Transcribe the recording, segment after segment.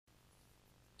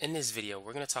In this video,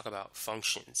 we're going to talk about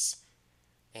functions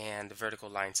and the vertical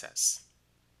line test.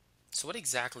 So what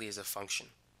exactly is a function?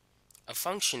 A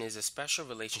function is a special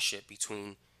relationship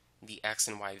between the x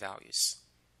and y values.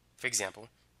 For example,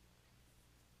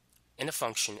 in a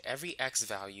function, every x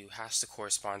value has to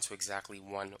correspond to exactly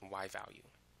one y value.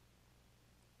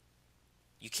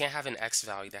 You can't have an x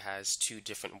value that has two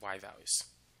different y values.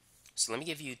 So let me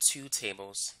give you two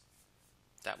tables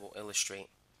that will illustrate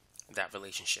that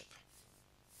relationship.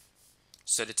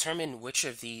 So determine which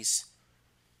of these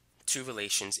two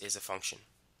relations is a function.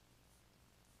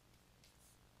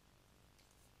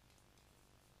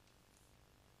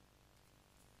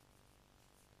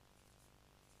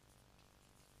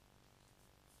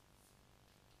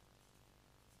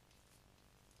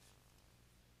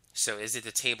 So is it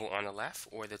the table on the left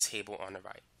or the table on the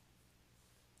right?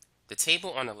 The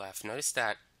table on the left, notice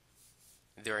that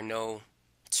there are no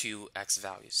two x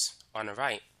values. On the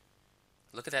right,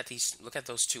 look at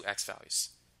those two x values.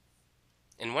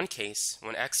 In one case,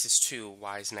 when x is 2,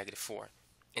 y is -4.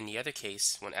 In the other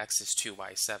case, when x is 2, y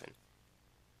is 7.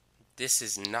 This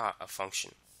is not a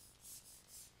function.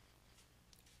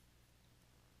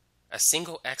 A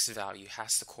single x value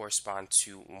has to correspond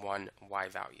to one y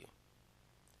value.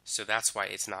 So that's why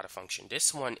it's not a function.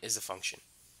 This one is a function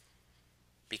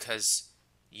because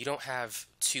you don't have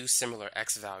two similar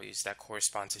x values that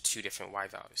correspond to two different y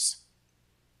values.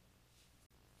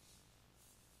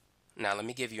 Now let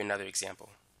me give you another example.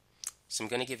 So I'm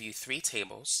going to give you three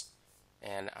tables,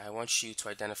 and I want you to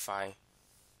identify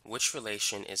which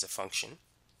relation is a function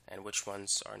and which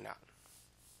ones are not.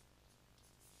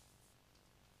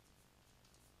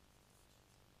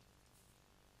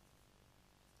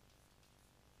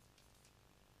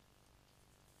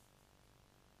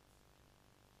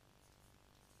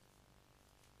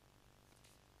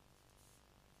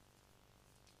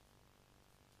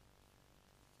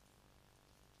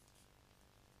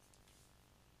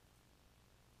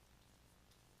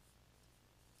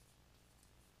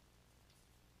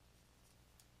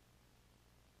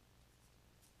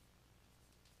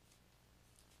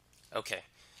 Okay,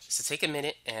 so take a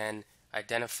minute and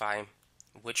identify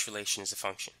which relation is a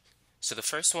function. So the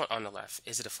first one on the left,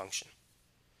 is it a function?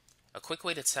 A quick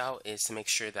way to tell is to make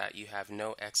sure that you have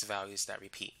no x values that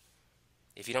repeat.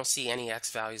 If you don't see any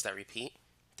x values that repeat,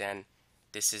 then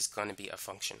this is going to be a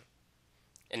function.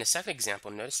 In the second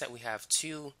example, notice that we have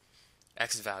two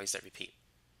x values that repeat.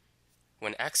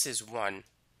 When x is 1,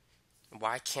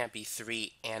 y can't be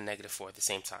 3 and -4 at the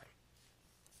same time.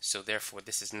 So therefore,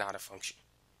 this is not a function.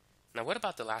 Now what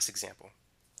about the last example?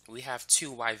 We have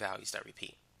two y values that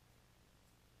repeat.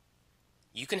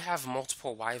 You can have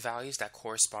multiple y values that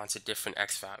correspond to different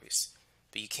x values,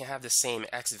 but you can't have the same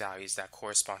x values that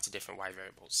correspond to different y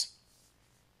variables.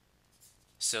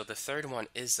 So the third one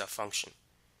is a function.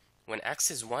 When x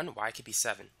is 1, y can be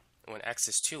 7. When x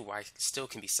is 2, y still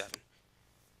can be 7.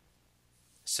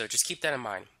 So just keep that in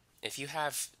mind. If you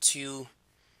have two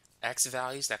x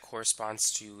values that corresponds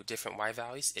to different y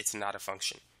values, it's not a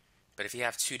function. But if you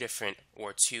have two different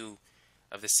or two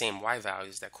of the same y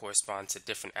values that correspond to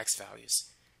different x values,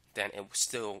 then it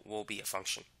still will be a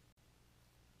function.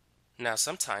 Now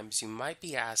sometimes you might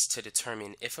be asked to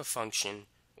determine if a function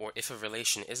or if a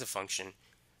relation is a function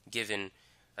given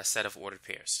a set of ordered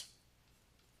pairs.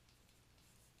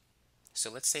 So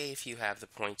let's say if you have the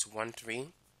points 1,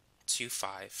 3, 2,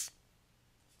 5,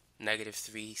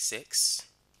 -3, 6,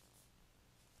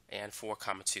 and 4,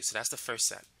 2. So that's the first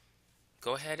set.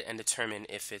 Go ahead and determine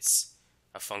if it's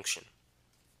a function.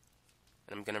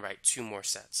 And I'm going to write two more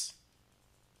sets.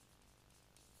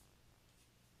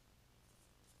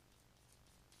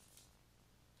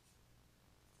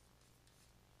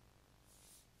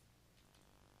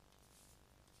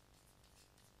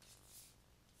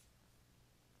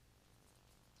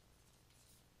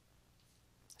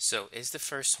 So is the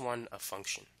first one a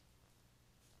function?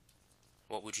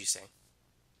 What would you say?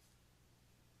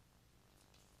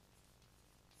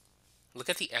 Look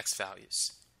at the x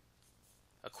values.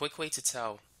 A quick way to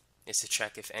tell is to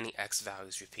check if any x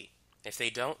values repeat. If they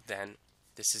don't, then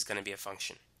this is going to be a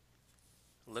function.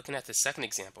 Looking at the second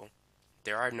example,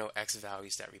 there are no x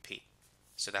values that repeat,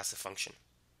 so that's a function.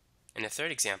 In the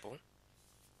third example,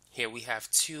 here we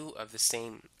have two of the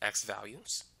same x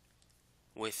values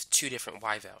with two different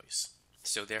y values,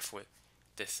 so therefore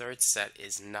the third set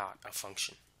is not a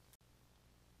function.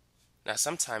 Now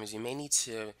sometimes you may need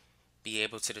to be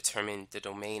able to determine the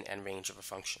domain and range of a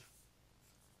function.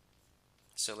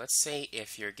 So let's say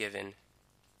if you're given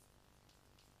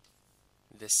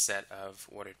this set of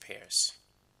ordered pairs.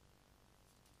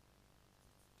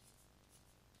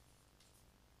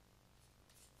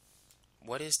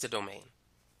 What is the domain?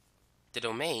 The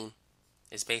domain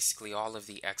is basically all of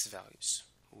the x values,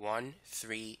 1,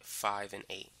 3, 5, and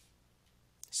 8.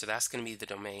 So that's going to be the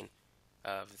domain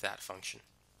of that function.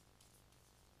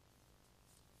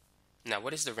 Now,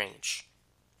 what is the range?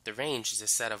 The range is a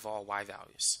set of all y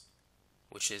values,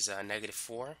 which is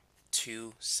 -4,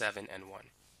 2, 7, and 1.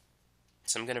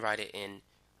 So I'm going to write it in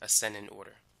ascending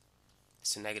order.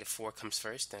 So -4 comes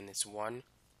first, then it's 1,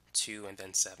 2, and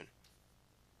then 7.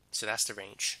 So that's the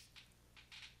range.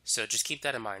 So just keep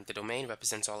that in mind. The domain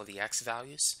represents all of the x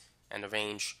values, and the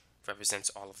range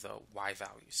represents all of the y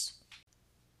values.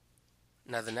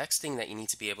 Now the next thing that you need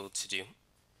to be able to do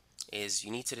is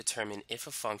you need to determine if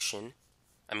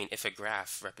a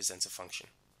graph represents a function.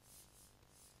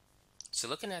 So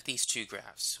looking at these two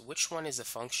graphs, which one is a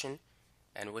function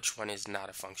and which one is not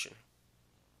a function?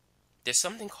 There's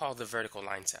something called the vertical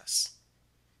line test.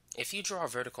 If you draw a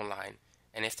vertical line,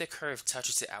 and if the curve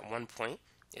touches it at one point,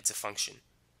 it's a function.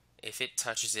 If it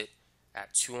touches it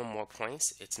at 2 or more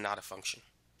points, it's not a function.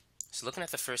 So looking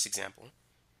at the first example,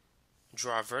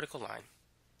 draw a vertical line.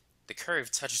 The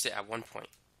curve touches it at one point,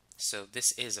 so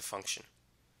this is a function.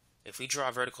 If we draw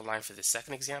a vertical line for the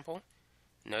second example,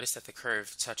 notice that the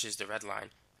curve touches the red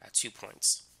line at 2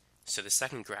 points. So the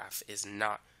second graph is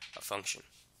not a function.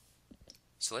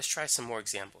 So let's try some more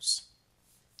examples.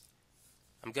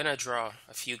 I'm going to draw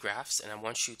a few graphs, and I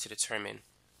want you to determine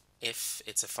if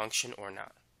it's a function or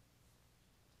not.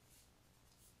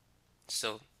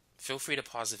 So feel free to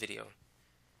pause the video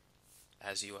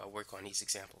as you work on these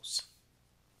examples.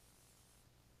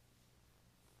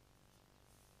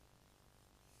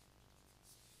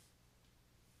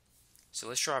 So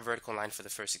let's draw a vertical line for the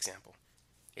first example.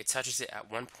 It touches it at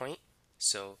one point,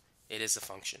 so it is a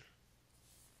function.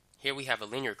 Here we have a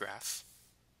linear graph,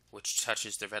 which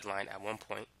touches the red line at one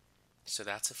point, so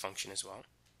that's a function as well.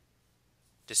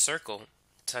 The circle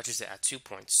touches it at 2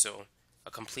 points, so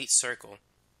a complete circle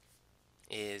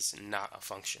is not a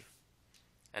function.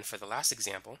 And for the last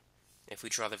example, if we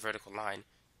draw the vertical line,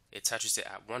 it touches it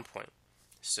at 1 point,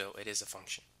 so it is a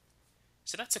function.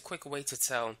 So that's a quick way to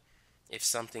tell if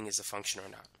something is a function or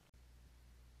not.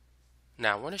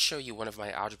 Now I want to show you one of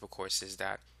my algebra courses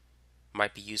that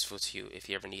might be useful to you if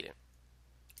you ever need it.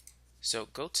 So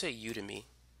go to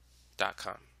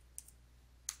udemy.com.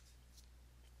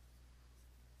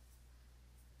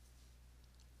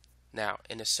 Now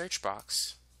in the search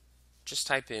box, just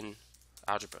type in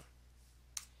algebra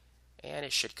and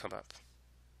it should come up.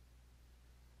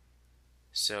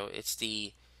 So it's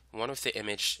the one with the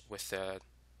image with the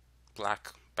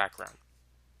black background.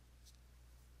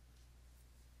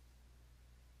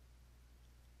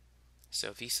 So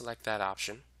if you select that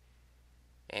option,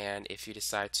 and if you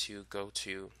decide to go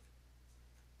to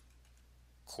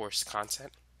course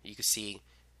content, you can see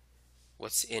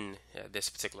what's in this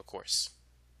particular course.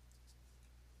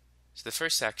 So the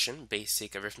first section,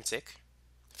 basic arithmetic,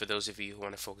 for those of you who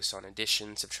want to focus on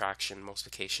addition, subtraction,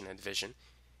 multiplication, and division.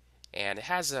 And it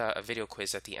has a video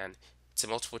quiz at the end. It's a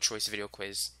multiple choice video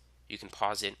quiz. You can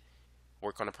pause it,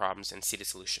 work on the problems, and see the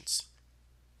solutions.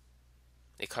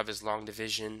 It covers long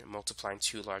division, multiplying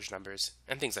two large numbers,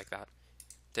 and things like that.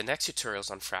 The next tutorial is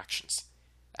on fractions.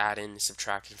 Adding,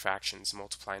 subtracting fractions,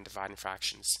 multiplying, dividing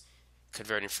fractions,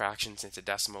 converting fractions into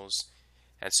decimals,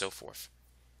 and so forth.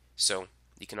 So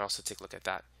you can also take a look at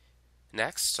that.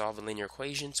 Next, solve linear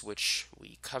equations, which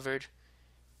we covered,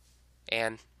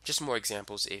 and just more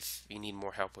examples if you need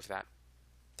more help with that.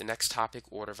 The next topic,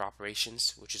 order of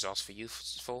operations, which is also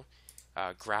useful.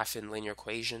 Graphing linear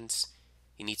equations.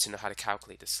 You need to know how to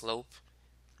calculate the slope.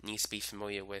 You need to be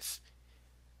familiar with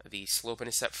the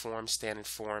slope-intercept form, standard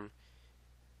form,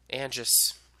 and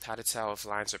just how to tell if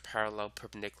lines are parallel,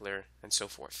 perpendicular, and so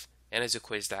forth. And there's a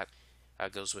quiz that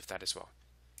goes with that as well.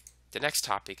 The next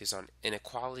topic is on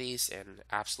inequalities and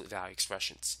absolute value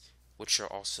expressions, which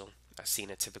are also seen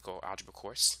in a typical algebra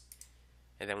course.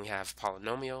 And then we have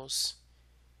polynomials,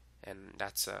 and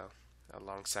that's a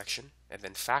long section. And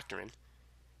then factoring.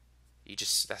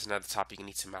 That's another topic you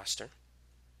need to master.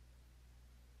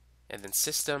 And then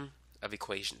system of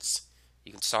equations.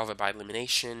 You can solve it by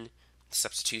elimination,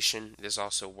 substitution. There's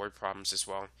also word problems as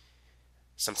well.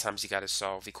 Sometimes you got to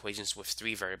solve equations with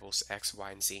 3 variables, x,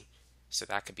 y, and z. So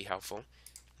that could be helpful.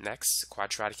 Next,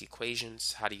 quadratic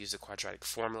equations, how to use the quadratic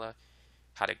formula,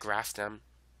 how to graph them,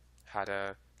 how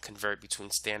to convert between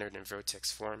standard and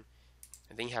vertex form.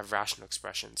 And then you have rational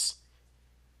expressions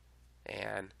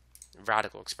and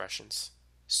radical expressions,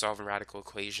 solving radical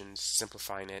equations,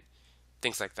 simplifying it,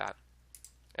 things like that.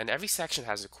 And every section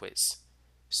has a quiz,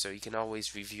 so you can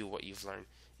always review what you've learned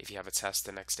if you have a test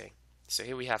the next day. So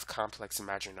here we have complex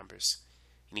imaginary numbers.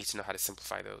 You need to know how to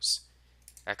simplify those.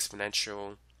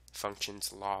 Exponential,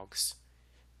 functions, logs.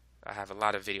 I have a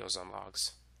lot of videos on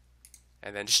logs.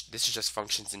 And then this is just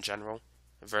functions in general.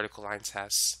 Vertical line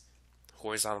tests,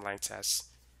 horizontal line tests,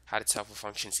 how to tell if a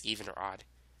function is even or odd.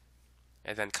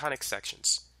 And then conic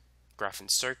sections, graphing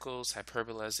circles,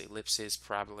 hyperbolas, ellipses,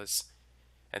 parabolas,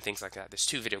 and things like that. There's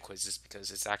 2 video quizzes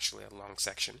because it's actually a long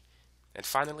section. And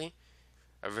finally,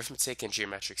 arithmetic and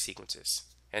geometric sequences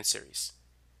and series.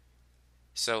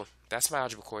 So that's my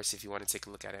algebra course if you want to take a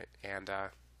look at it, and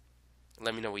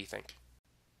let me know what you think.